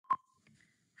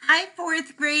Hi,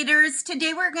 fourth graders.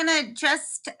 Today we're going to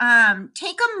just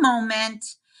take a moment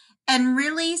and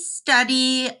really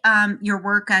study your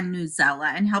work on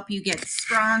Newsela and help you get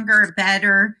stronger,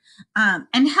 better,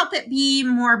 and help it be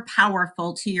more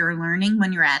powerful to your learning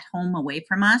when you're at home away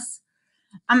from us.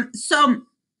 So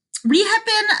we have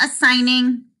been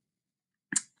assigning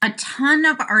a ton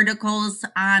of articles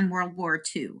on World War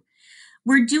II.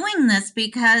 We're doing this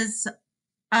because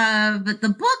of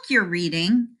the book you're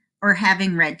reading or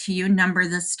having read to you, Number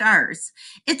the Stars.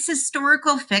 It's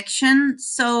historical fiction,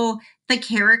 so the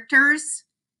characters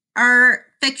are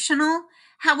fictional.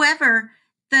 However,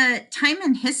 the time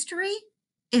in history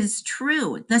is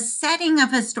true. The setting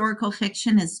of historical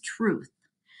fiction is truth.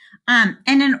 And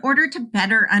in order to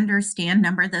better understand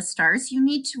Number the Stars, you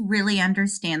need to really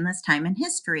understand this time in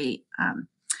history.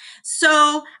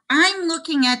 So I'm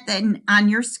looking at on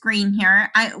your screen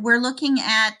here, we're looking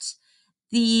at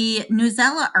the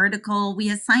Newsela article we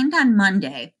assigned on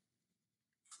Monday.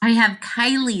 I have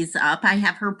Kylie's up. I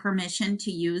have her permission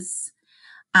to use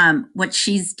what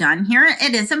she's done here.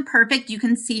 It isn't perfect. You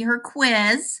can see her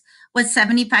quiz was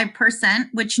 75%,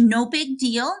 which no big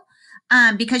deal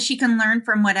because she can learn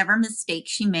from whatever mistake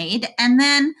she made. And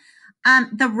then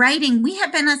the writing, we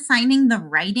have been assigning the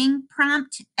writing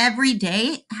prompt every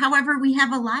day. However, we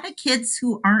have a lot of kids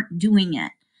who aren't doing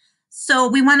it. So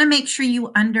we want to make sure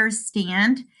you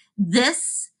understand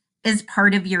this is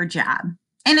part of your job.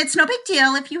 And it's no big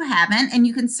deal if you haven't, and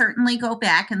you can certainly go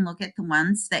back and look at the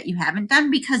ones that you haven't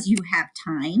done because you have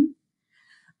time.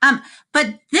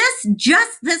 But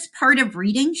just this part of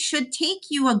reading should take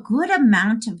you a good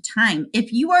amount of time.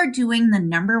 If you are doing the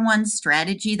number one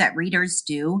strategy that readers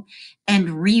do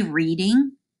and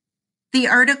rereading the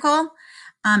article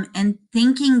and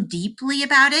thinking deeply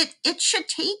about it, it should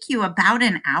take you about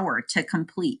an hour to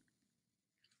complete.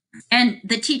 And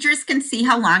the teachers can see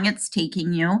how long it's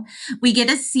taking you. We get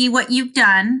to see what you've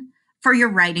done for your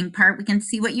writing part. We can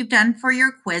see what you've done for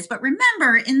your quiz. But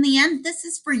remember, in the end, this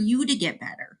is for you to get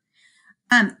better.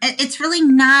 It's really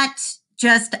not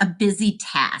just a busy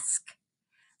task.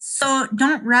 So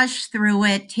don't rush through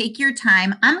it. Take your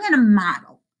time. I'm going to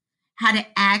model how to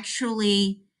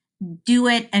actually do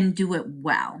it and do it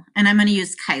well. And I'm going to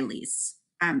use Kylie's.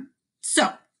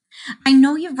 So I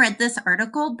know you've read this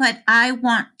article, but I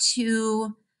want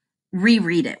to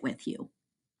reread it with you.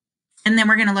 And then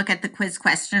we're going to look at the quiz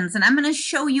questions, and I'm going to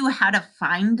show you how to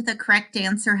find the correct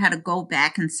answer, how to go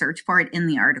back and search for it in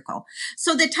the article.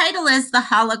 So the title is The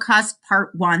Holocaust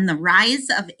Part 1, The Rise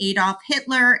of Adolf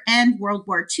Hitler and World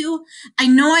War II. I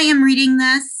know I am reading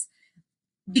this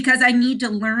because I need to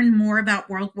learn more about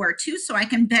World War II so I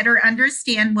can better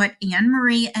understand what Anne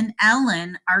Marie and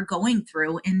Ellen are going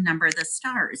through in Number the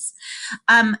Stars.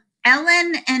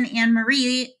 Ellen and Anne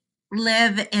Marie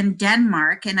live in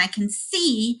Denmark, and I can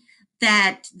see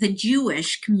that the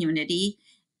Jewish community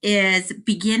is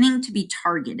beginning to be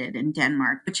targeted in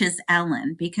Denmark, which is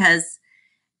Ellen, because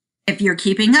if you're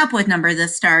keeping up with Number the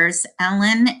Stars,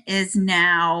 Ellen is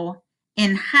now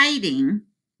in hiding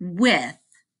with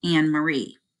Anne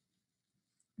Marie.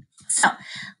 So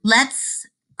let's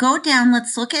go down.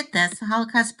 Let's look at this.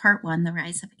 Holocaust Part 1, The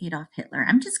Rise of Adolf Hitler.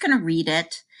 I'm just going to read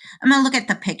it. I'm going to look at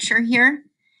the picture here.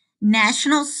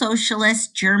 National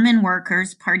Socialist German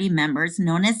Workers' Party members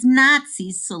known as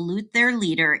Nazis salute their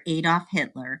leader, Adolf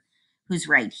Hitler, who's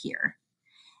right here.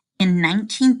 In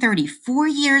 1930, 4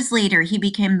 years later, he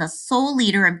became the sole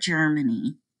leader of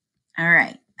Germany. All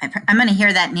right. I'm going to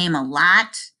hear that name a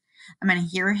lot. I'm going to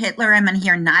hear Hitler. I'm going to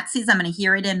hear Nazis. I'm going to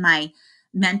hear it in my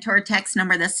mentor text,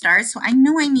 Number the Stars. So I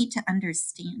know I need to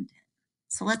understand it.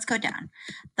 So let's go down.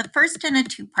 The first in a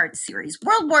two-part series.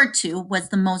 World War II was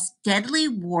the most deadly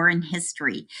war in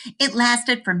history. It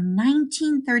lasted from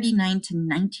 1939 to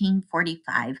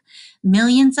 1945.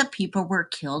 Millions of people were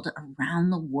killed around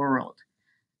the world,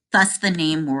 thus the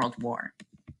name World War.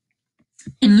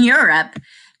 In Europe,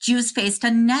 Jews faced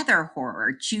another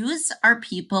horror. Jews are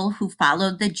people who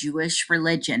followed the Jewish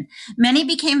religion. Many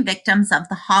became victims of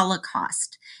the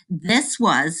Holocaust. This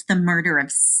was the murder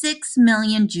of 6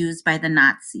 million Jews by the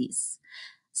Nazis.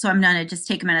 So I'm going to just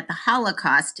take a minute. The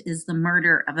Holocaust is the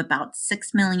murder of about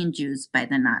 6 million Jews by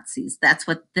the Nazis. That's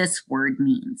what this word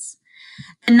means.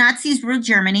 The Nazis ruled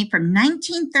Germany from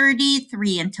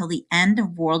 1933 until the end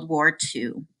of World War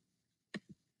II.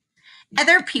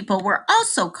 Other people were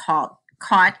also caught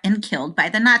and killed by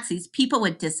the Nazis. People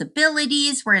with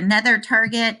disabilities were another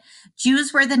target.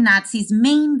 Jews were the Nazis'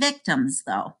 main victims,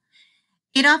 though.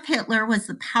 Adolf Hitler was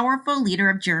the powerful leader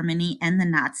of Germany and the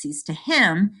Nazis. To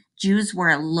him, Jews were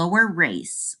a lower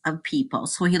race of people,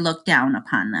 so he looked down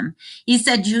upon them. He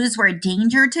said Jews were a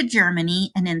danger to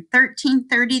Germany, and in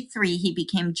 1333, he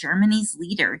became Germany's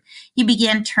leader. He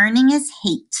began turning his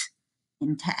hate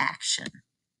into action.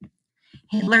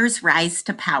 Hitler's rise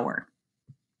to power.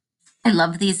 I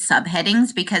love these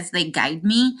subheadings because they guide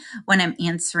me when I'm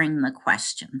answering the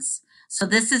questions. So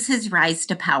this is his rise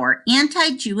to power.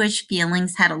 Anti-Jewish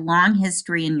feelings had a long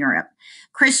history in Europe.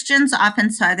 Christians often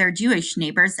saw their Jewish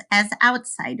neighbors as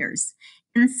outsiders.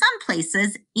 In some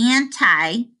places,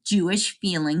 anti-Jewish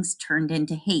feelings turned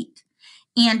into hate.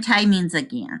 Anti means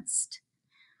against.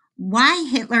 Why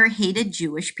Hitler hated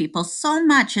Jewish people so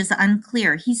much is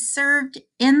unclear. He served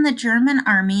in the German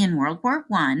army in World War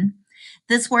I.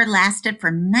 This war lasted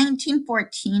from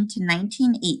 1914 to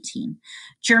 1918.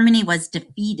 Germany was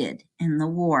defeated in the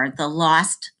war. The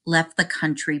loss left the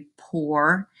country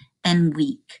poor and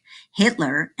weak.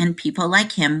 Hitler and people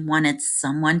like him wanted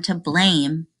someone to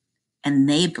blame, and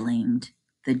they blamed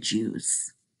the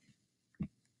Jews.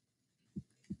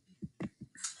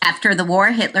 After the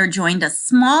war, Hitler joined a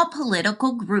small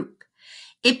political group.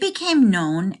 It became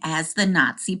known as the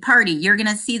Nazi Party. You're going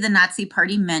to see the Nazi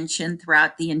Party mentioned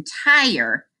throughout the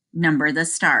entire Number the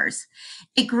Stars.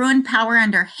 It grew in power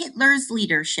under Hitler's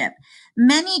leadership.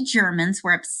 Many Germans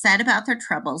were upset about their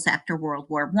troubles after World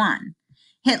War I.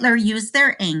 Hitler used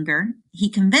their anger. He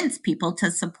convinced people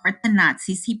to support the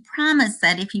Nazis. He promised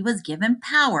that if he was given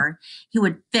power, he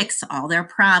would fix all their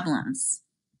problems.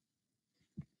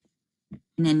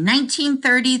 And in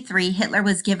 1933, Hitler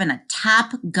was given a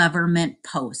top government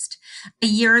post. A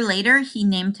year later, he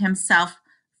named himself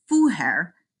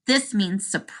Führer. This means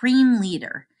supreme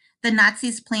leader. The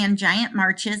Nazis planned giant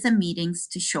marches and meetings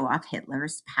to show off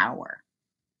Hitler's power.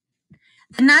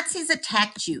 The Nazis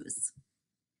attacked Jews.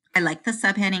 I like the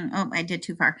subheading. Oh, I did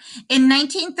too far. In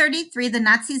 1933, the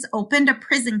Nazis opened a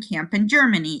prison camp in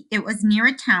Germany. It was near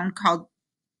a town called,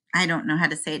 I don't know how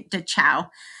to say it,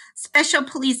 Dachau. Special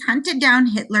police hunted down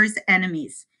Hitler's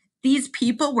enemies. These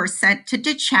people were sent to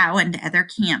Dachau and other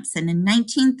camps. And in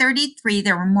 1933,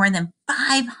 there were more than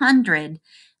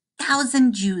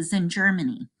 500,000 Jews in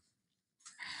Germany.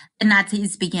 The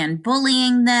Nazis began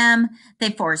bullying them. They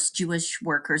forced Jewish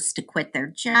workers to quit their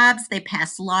jobs. They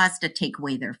passed laws to take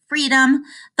away their freedom.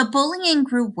 The bullying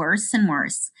grew worse and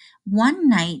worse. One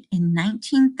night in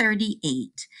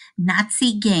 1938,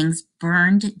 Nazi gangs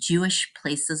burned Jewish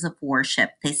places of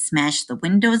worship. They smashed the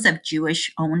windows of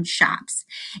Jewish-owned shops.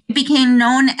 It became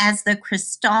known as the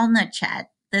Kristallnacht.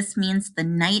 This means the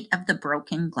night of the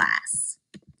broken glass.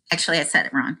 Actually, I said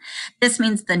it wrong. This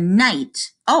means the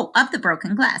night, of the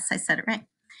broken glass. I said it right.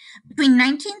 Between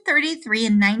 1933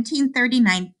 and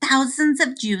 1939, thousands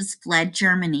of Jews fled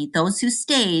Germany. Those who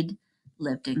stayed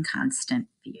lived in constant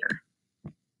fear.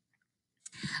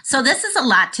 So this is a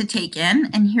lot to take in,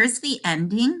 and here's the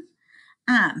ending.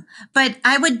 But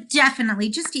I would definitely,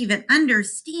 just to even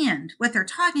understand what they're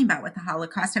talking about with the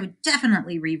Holocaust, I would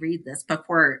definitely reread this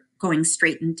before going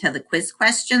straight into the quiz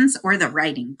questions or the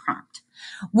writing prompt.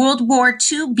 World War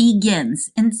II begins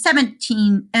in September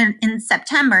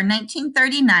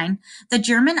 1939. The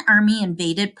German army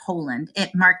invaded Poland.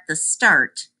 It marked the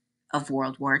start of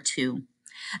World War II.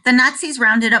 The Nazis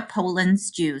rounded up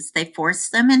Poland's Jews. They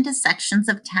forced them into sections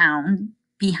of town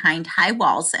behind high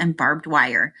walls and barbed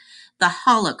wire. The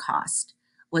Holocaust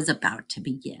was about to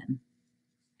begin.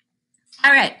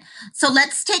 All right, so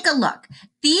let's take a look.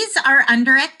 These are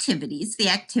under activities, the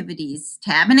activities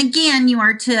tab. And again, you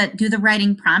are to do the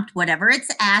writing prompt, whatever it's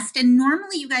asked. And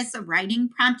normally you guys, the writing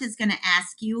prompt is going to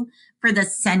ask you for the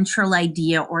central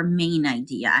idea or main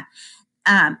idea,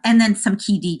 and then some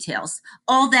key details.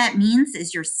 All that means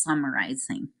is you're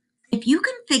summarizing. If you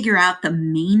can figure out the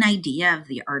main idea of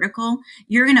the article,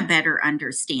 you're going to better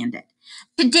understand it.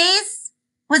 Today's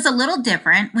was a little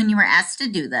different when you were asked to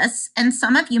do this, and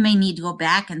some of you may need to go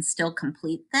back and still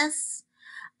complete this.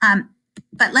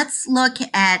 But let's look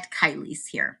at Kylie's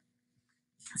here.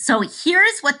 So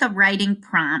here's what the writing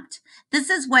prompt, this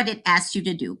is what it asks you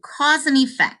to do, cause and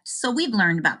effect. So we've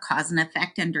learned about cause and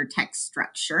effect under text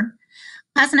structure.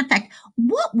 Cause and effect,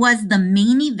 what was the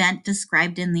main event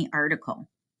described in the article?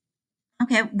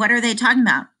 Okay, what are they talking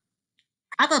about?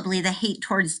 Probably the hate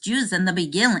towards Jews in the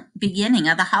beginning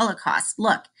of the Holocaust.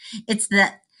 Look, it's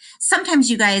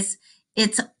sometimes you guys,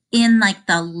 it's in like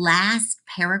the last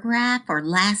paragraph or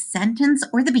last sentence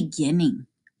or the beginning,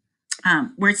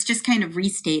 where it's just kind of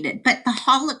restated. But the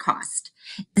Holocaust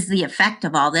is the effect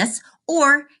of all this,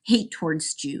 or hate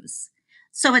towards Jews.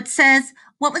 So it says,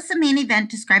 what was the main event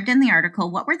described in the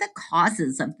article? What were the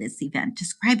causes of this event?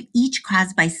 Describe each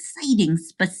cause by citing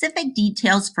specific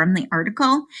details from the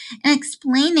article and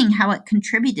explaining how it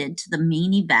contributed to the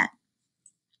main event.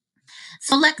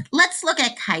 So let's look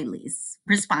at Kylie's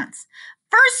response.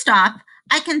 First off,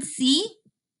 I can see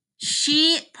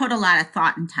she put a lot of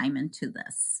thought and time into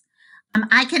this.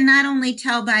 I can not only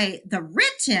tell by the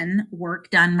written work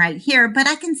done right here, but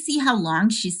I can see how long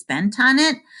she spent on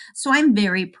it. So I'm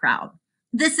very proud.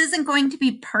 This isn't going to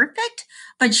be perfect,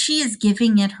 but she is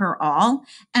giving it her all.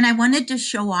 And I wanted to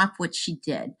show off what she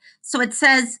did. So it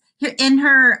says here in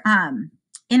her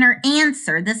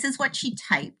answer, this is what she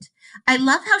typed. I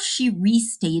love how she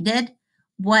restated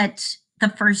what the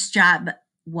first job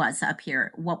was up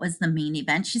here. What was the main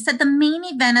event? She said the main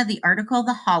event of the article,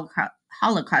 the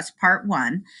Holocaust Part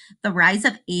 1, the rise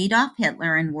of Adolf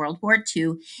Hitler in World War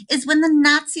II, is when the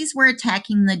Nazis were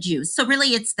attacking the Jews. So really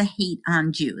it's the hate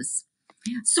on Jews.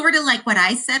 Sort of like what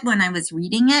I said when I was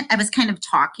reading it. I was kind of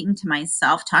talking to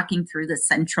myself, talking through the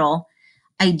central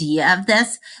idea of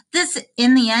this. This,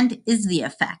 in the end, is the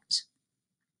effect.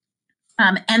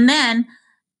 And then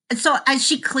so as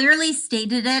she clearly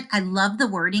stated it, I love the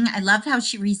wording. I love how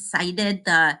she recited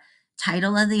the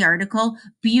title of the article.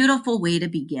 Beautiful way to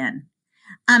begin.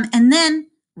 And then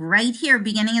right here,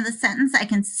 beginning of the sentence, I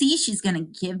can see she's going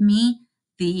to give me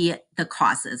the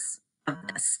causes of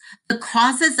this, the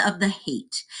causes of the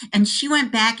hate. And she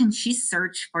went back and she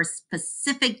searched for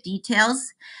specific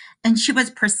details, and she was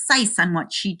precise on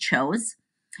what she chose.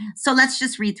 So let's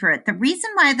just read through it. The reason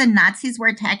why the Nazis were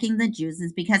attacking the Jews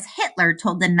is because Hitler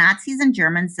told the Nazis and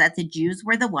Germans that the Jews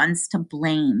were the ones to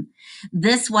blame.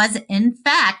 This was, in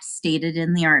fact, stated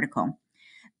in the article.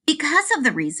 Because of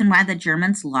the reason why the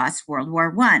Germans lost World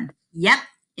War I. Yep,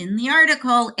 in the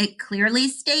article, it clearly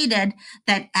stated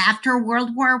that after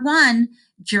World War I,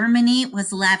 Germany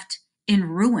was left in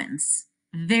ruins,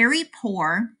 very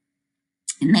poor,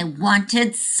 and they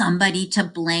wanted somebody to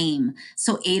blame.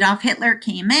 So Adolf Hitler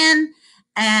came in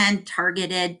and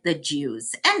targeted the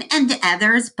Jews and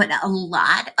others, but a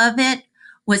lot of it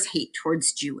was hate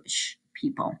towards Jewish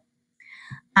people.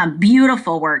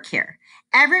 Beautiful work here.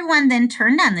 Everyone then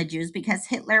turned on the Jews because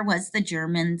Hitler was the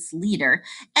Germans' leader.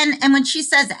 And when she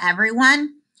says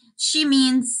everyone, she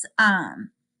means,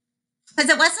 because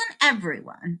it wasn't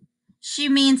everyone. She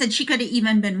means, and she could have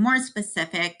even been more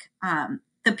specific,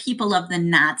 the people of the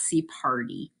Nazi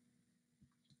Party,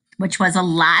 which was a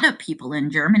lot of people in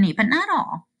Germany, but not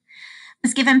all.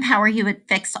 Was given power, he would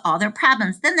fix all their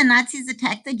problems. Then the Nazis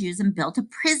attacked the Jews and built a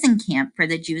prison camp for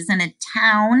the Jews in a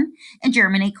town in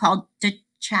Germany called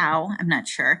Dachau. I'm not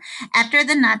sure. After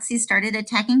the Nazis started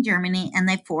attacking Germany and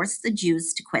they forced the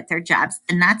Jews to quit their jobs,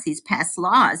 the Nazis passed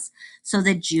laws so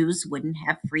the Jews wouldn't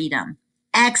have freedom.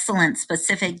 Excellent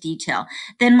specific detail.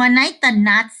 Then one night, the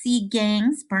Nazi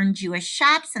gangs burned Jewish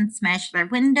shops and smashed their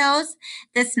windows.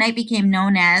 This night became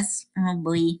known as,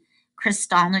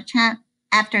 Kristallnacht.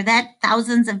 After that,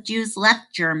 thousands of Jews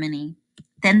left Germany.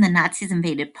 Then the Nazis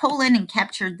invaded Poland and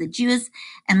captured the Jews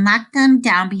and locked them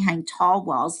down behind tall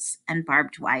walls and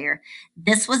barbed wire.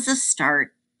 This was the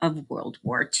start of World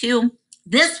War II.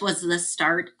 This was the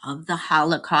start of the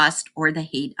Holocaust, or the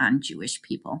hate on Jewish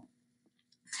people.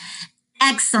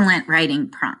 Excellent writing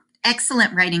prompt,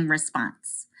 excellent writing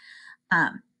response.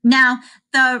 Now,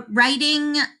 the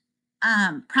writing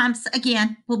prompts,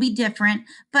 again, will be different,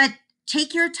 but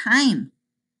take your time.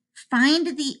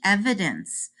 Find the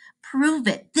evidence. Prove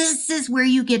it. This is where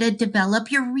you get to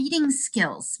develop your reading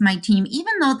skills, my team.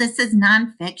 Even though this is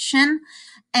nonfiction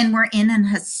and we're in an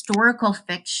historical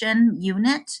fiction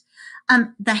unit,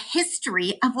 the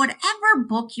history of whatever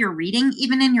book you're reading,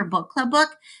 even in your book club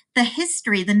book, the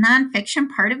history, the nonfiction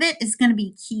part of it is going to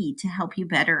be key to help you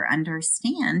better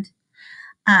understand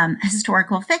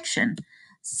historical fiction.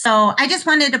 So I just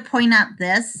wanted to point out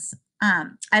this.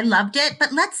 I loved it,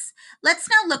 but let's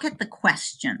now look at the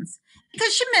questions,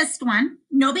 because you missed one.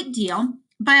 No big deal,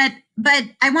 but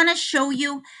I want to show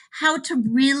you how to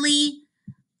really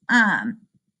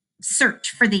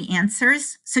search for the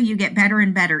answers so you get better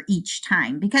and better each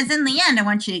time, because in the end, I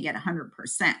want you to get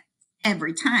 100%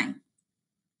 every time.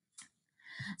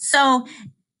 So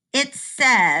it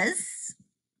says,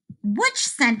 which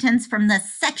sentence from the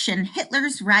section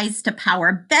Hitler's rise to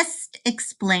power best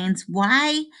explains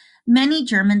why many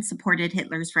Germans supported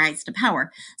Hitler's rise to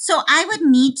power? So I would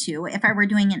need to, if I were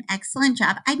doing an excellent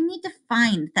job, I'd need to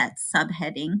find that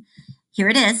subheading. Here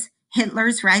it is,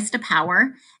 Hitler's rise to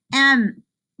power, and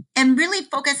really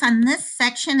focus on this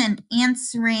section and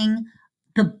answering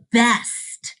the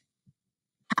best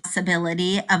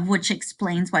possibility of which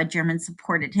explains why Germans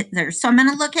supported Hitler. So I'm going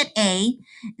to look at A.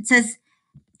 It says,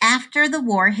 after the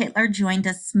war, Hitler joined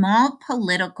a small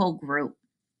political group.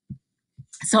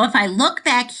 So if I look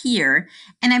back here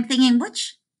and I'm thinking,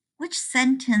 which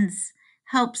sentence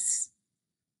helps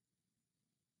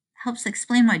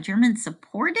explain why Germans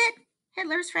supported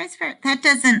Hitler's rise? That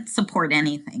doesn't support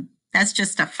anything. That's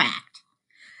just a fact.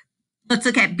 Let's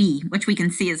look at B, which we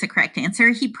can see is the correct answer.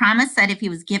 He promised that if he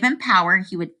was given power,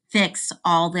 he would fix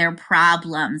all their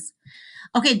problems.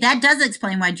 Okay, that does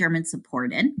explain why Germans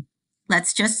supported.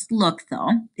 Let's just look, though.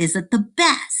 Is it the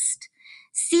best?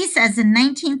 C says in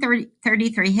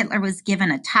 1933, Hitler was given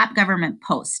a top government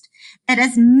post. It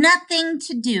has nothing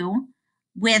to do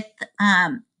with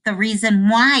the reason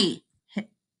why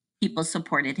people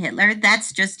supported Hitler.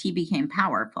 That's just he became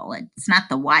powerful. It's not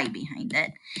the why behind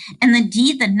it. And the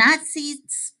D, the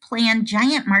Nazis planned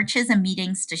giant marches and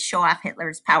meetings to show off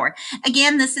Hitler's power.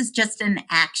 Again, this is just an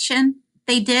action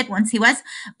they did once he was.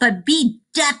 But B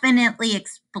definitely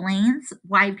explains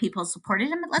why people supported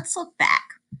him. But let's look back.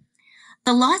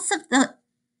 The loss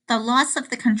of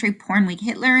the country porn week.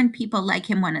 Hitler and people like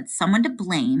him wanted someone to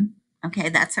blame. Okay,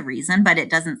 that's a reason, but it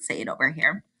doesn't say it over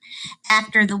here.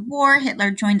 After the war,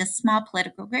 Hitler joined a small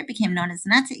political group, became known as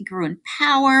Nazi. He grew in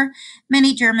power.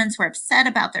 Many Germans were upset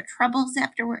about their troubles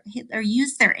after Hitler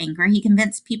used their anger. He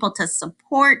convinced people to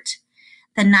support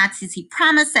the Nazis. He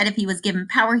promised that if he was given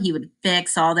power, he would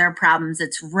fix all their problems.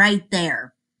 It's right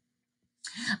there.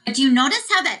 But do you notice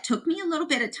how that took me a little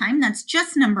bit of time? That's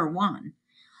just number one.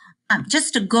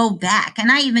 Just to go back. And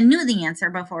I even knew the answer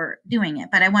before doing it,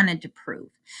 but I wanted to prove.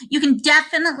 You can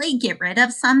definitely get rid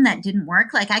of some that didn't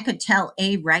work. Like I could tell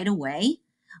A right away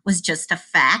was just a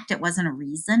fact. It wasn't a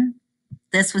reason.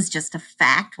 This was just a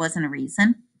fact, wasn't a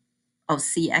reason. Oh,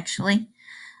 C actually.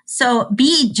 So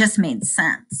B just made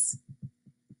sense.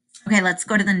 Okay, let's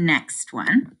go to the next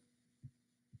one.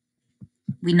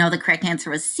 We know the correct answer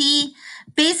was C.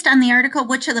 Based on the article,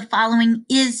 which of the following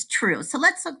is true? So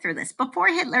let's look through this. Before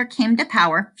Hitler came to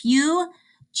power, few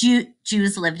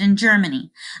Jews lived in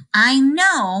Germany. I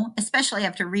know, especially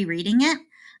after rereading it,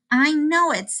 I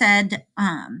know it said,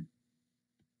 and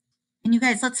you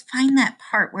guys, let's find that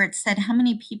part where it said how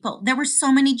many people, there were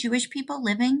so many Jewish people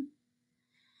living.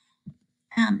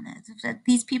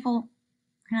 These people,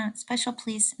 special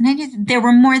police, there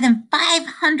were more than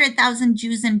 500,000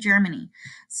 Jews in Germany.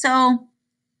 So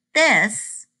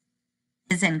this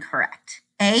is incorrect.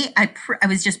 A, I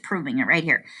was just proving it right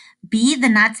here. B, the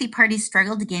Nazi party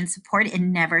struggled to gain support. It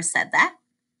never said that.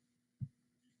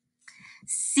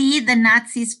 C, the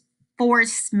Nazis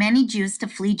forced many Jews to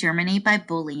flee Germany by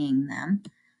bullying them.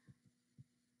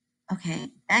 Okay,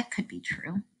 that could be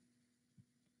true.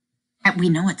 We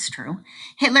know it's true.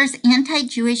 Hitler's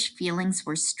anti-Jewish feelings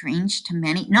were strange to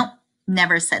many. Nope,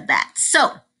 never said that.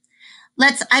 So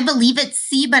I believe it's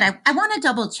C, but I want to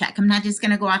double check. I'm not just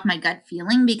going to go off my gut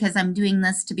feeling because I'm doing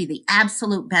this to be the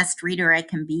absolute best reader I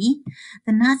can be.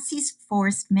 The Nazis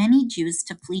forced many Jews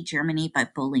to flee Germany by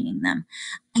bullying them.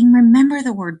 I remember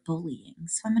the word bullying,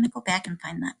 so I'm going to go back and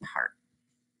find that part.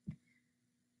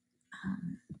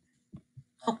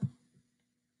 I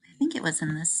think it was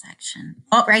in this section.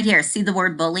 Oh, right here. See the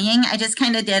word bullying? I just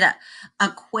kind of did a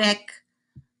quick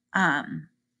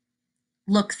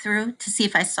look through to see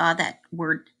if I saw that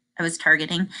word I was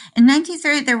targeting. In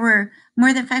 1930, there were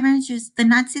more than 500 Jews. The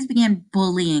Nazis began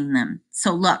bullying them.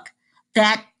 So look,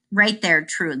 that right there,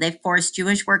 true. They forced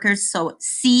Jewish workers. So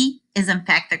C is in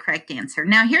fact the correct answer.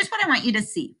 Now here's what I want you to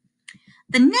see.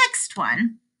 The next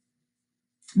one,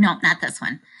 no, not this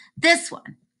one. This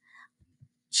one.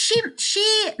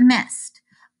 She missed,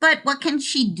 but what can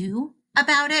she do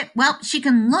about it? Well, she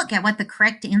can look at what the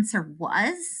correct answer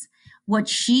was, what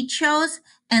she chose,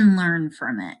 and learn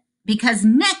from it. Because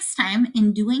next time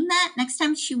in doing that, next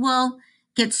time she will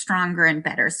get stronger and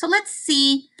better. So let's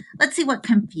see what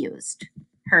confused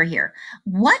her here.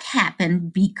 What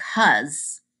happened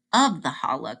because of the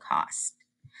Holocaust?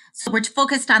 So we're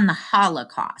focused on the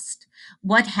Holocaust.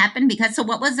 What happened because, so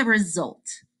what was the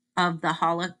result of the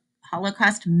Holocaust?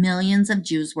 Millions of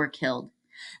Jews were killed.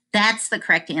 That's the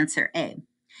correct answer, A.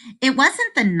 It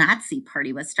wasn't the Nazi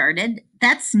party was started.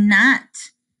 That's not,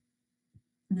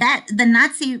 that the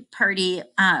Nazi party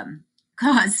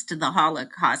caused the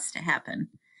Holocaust to happen.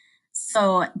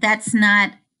 So that's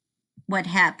not what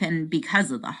happened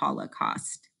because of the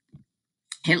Holocaust.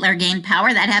 Hitler gained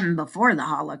power. That happened before the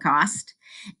Holocaust.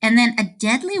 And then a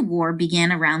deadly war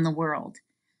began around the world.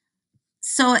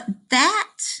 So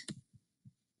that,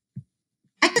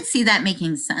 I could see that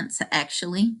making sense,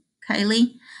 actually,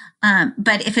 Kylie.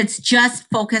 But if it's just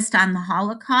focused on the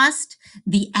Holocaust,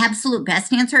 the absolute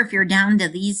best answer, if you're down to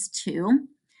these two,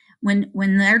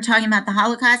 When they're talking about the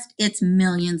Holocaust, it's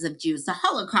millions of Jews. The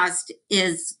Holocaust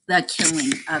is the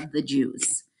killing of the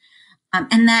Jews.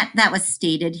 And that was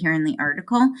stated here in the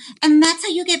article. And that's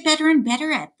how you get better and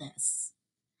better at this.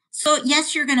 So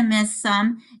yes, you're going to miss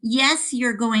some. Yes,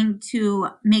 you're going to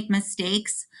make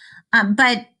mistakes.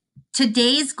 But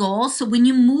today's goal, so when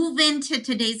you move into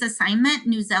today's assignment,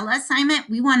 Newsela assignment,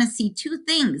 we want to see two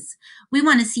things. We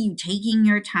want to see you taking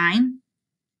your time,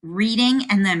 reading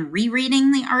and then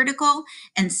rereading the article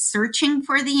and searching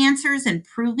for the answers and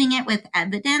proving it with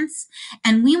evidence.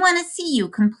 And we want to see you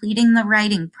completing the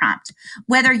writing prompt.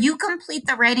 Whether you complete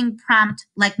the writing prompt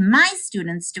like my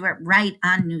students do it right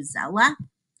on Newsela,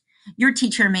 your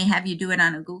teacher may have you do it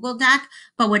on a Google Doc,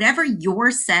 but whatever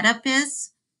your setup is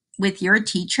with your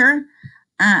teacher,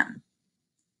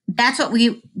 that's what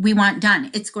we want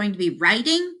done. It's going to be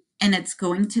writing and it's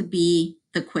going to be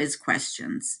the quiz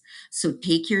questions. So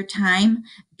take your time,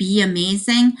 be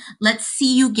amazing. Let's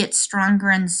see you get stronger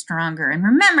and stronger. And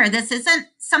remember, this isn't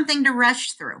something to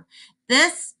rush through.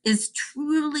 This is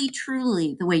truly,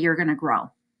 truly the way you're going to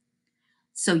grow.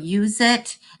 So use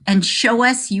it and show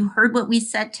us you heard what we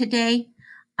said today.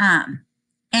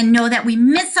 And know that we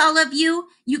miss all of you.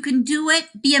 You can do it.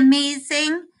 Be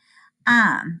amazing.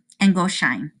 And go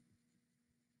shine.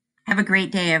 Have a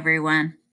great day, everyone.